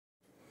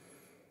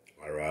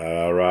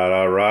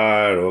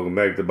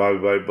Welcome back to Bobby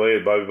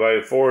Blade, Bobby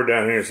Blade 4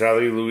 down here in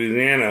Southeast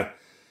Louisiana.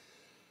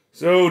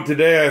 So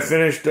today I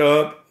finished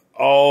up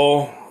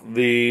all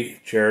the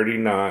charity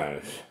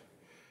knives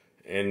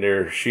and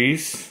their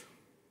sheaths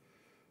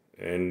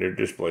and their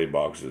display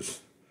boxes.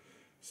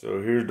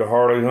 So here's the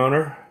Harley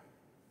Hunter.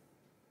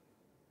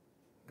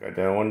 Got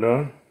that one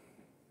done.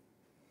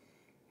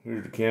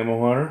 Here's the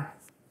Camel Hunter.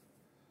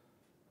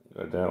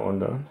 Got that one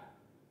done.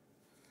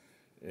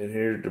 And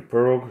here's the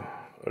Pearl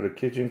of the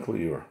Kitchen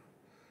Cleaver.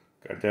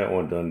 Got that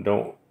one done.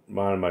 Don't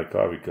mind my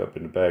coffee cup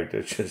in the back.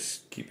 That's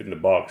just keeping the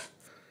box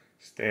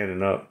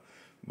standing up.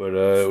 But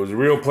it was a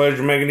real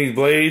pleasure making these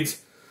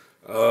blades.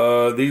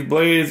 These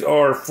blades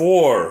are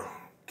for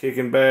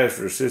kicking bass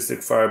for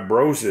cystic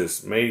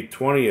fibrosis, May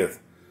 20th,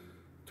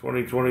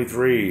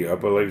 2023,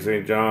 up at Lake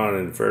St. John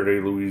in Faraday,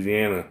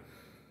 Louisiana.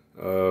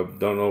 Don't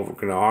know if we're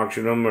going to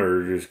auction them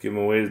or just give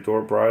them away as a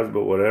door prize,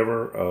 but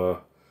whatever.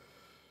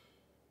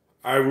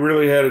 I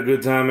really had a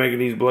good time making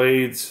these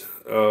blades.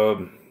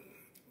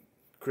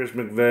 Chris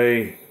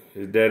McVeigh,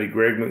 his daddy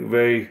Greg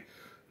McVeigh,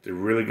 they're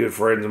really good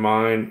friends of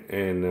mine,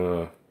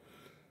 and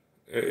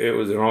it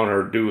was an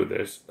honor to do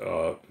this.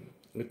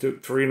 It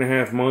took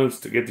 3.5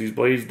 months to get these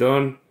blades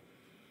done,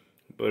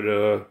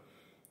 but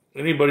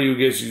anybody who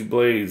gets these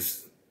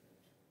blades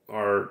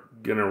are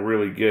gonna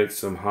really get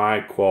some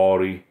high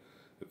quality,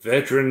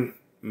 veteran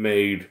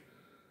made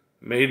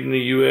in the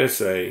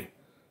USA,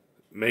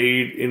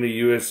 made in the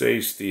USA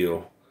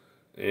steel.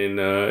 And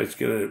it's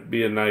going to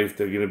be a knife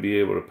they're going to be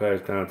able to pass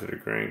down to their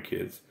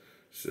grandkids.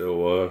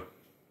 So,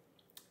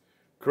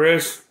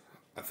 Chris,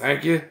 I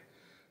thank you.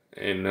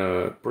 And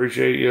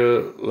appreciate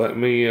you letting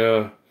me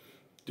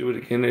do it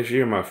again this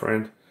year, my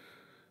friend.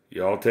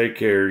 Y'all take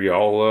care.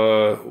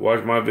 Y'all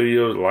watch my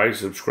videos, like,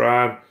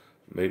 subscribe.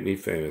 Make me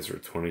famous for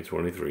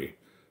 2023.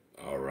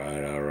 All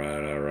right.